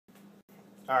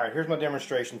Alright, here's my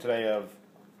demonstration today of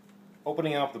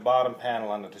opening up the bottom panel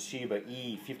on the Toshiba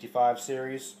E55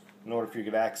 series in order for you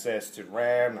to get access to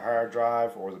RAM, the hard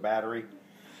drive, or the battery.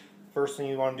 First thing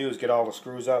you want to do is get all the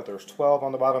screws out. There's 12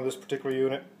 on the bottom of this particular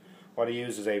unit. What I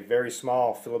use is a very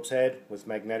small Phillips head with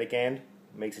magnetic end.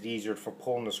 It makes it easier for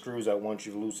pulling the screws out once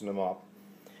you've loosened them up.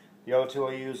 The other tool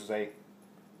I use is a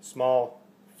small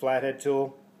flathead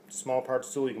tool, small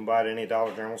parts tool you can buy at any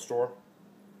Dollar General store.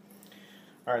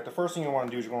 Alright, the first thing you want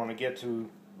to do is you want to get to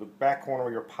the back corner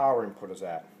where your power input is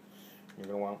at. You're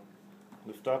going to want to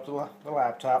lift up the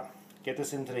laptop, get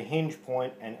this into the hinge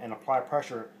point, and apply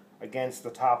pressure against the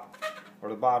top or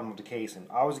the bottom of the casing.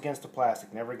 Always against the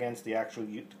plastic, never against the actual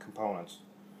components.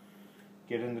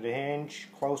 Get into the hinge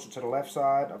closer to the left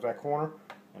side of that corner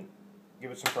and give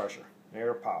it some pressure.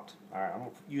 There it popped. Alright, I'm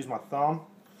going to use my thumb,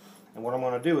 and what I'm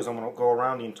going to do is I'm going to go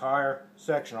around the entire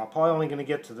section. I'm probably only going to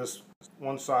get to this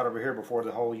one side over here before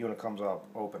the whole unit comes up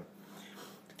open.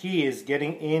 The key is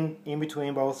getting in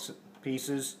between both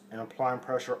pieces and applying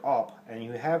pressure up, and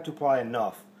you have to apply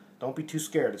enough. Don't be too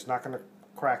scared. It's not going to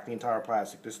crack the entire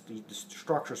plastic. The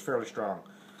structure is fairly strong.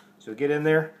 So get in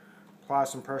there, apply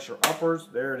some pressure upwards.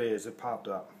 There it is. It popped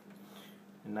up.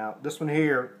 And now this one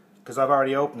here, because I've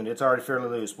already opened it, it's already fairly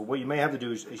loose. But what you may have to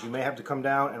do is you may have to come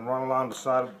down and run along the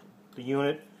side of the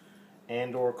unit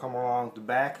and or come along the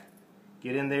back.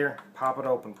 Get in there, pop it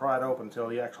open, pry it open until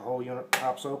the actual whole unit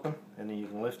pops open, and then you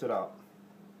can lift it up.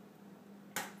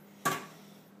 And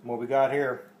what we got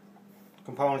here,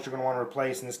 components you're going to want to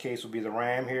replace in this case will be the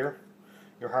RAM here,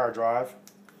 your hard drive,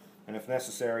 and if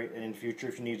necessary, and in the future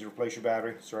if you need to replace your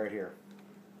battery, it's right here.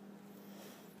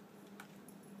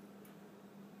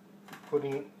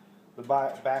 Putting the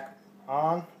back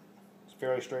on is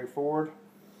fairly straightforward.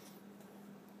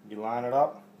 You line it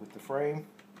up with the frame.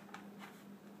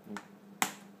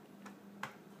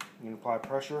 You can apply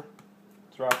pressure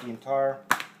throughout the entire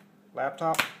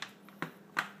laptop.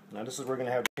 Now this is where we're going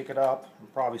to have to pick it up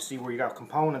and probably see where you got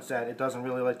components that it doesn't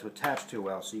really like to attach too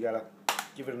well. So you got to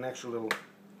give it an extra little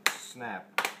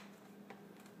snap.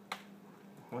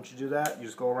 Once you do that, you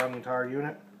just go around the entire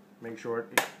unit, make sure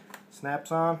it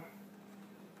snaps on.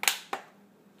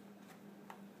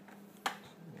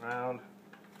 Around,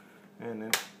 and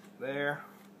then there,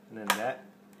 and then that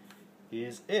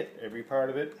is it. Every part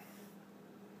of it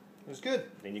is good.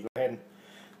 Then you go ahead and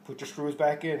put your screws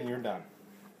back in and you're done.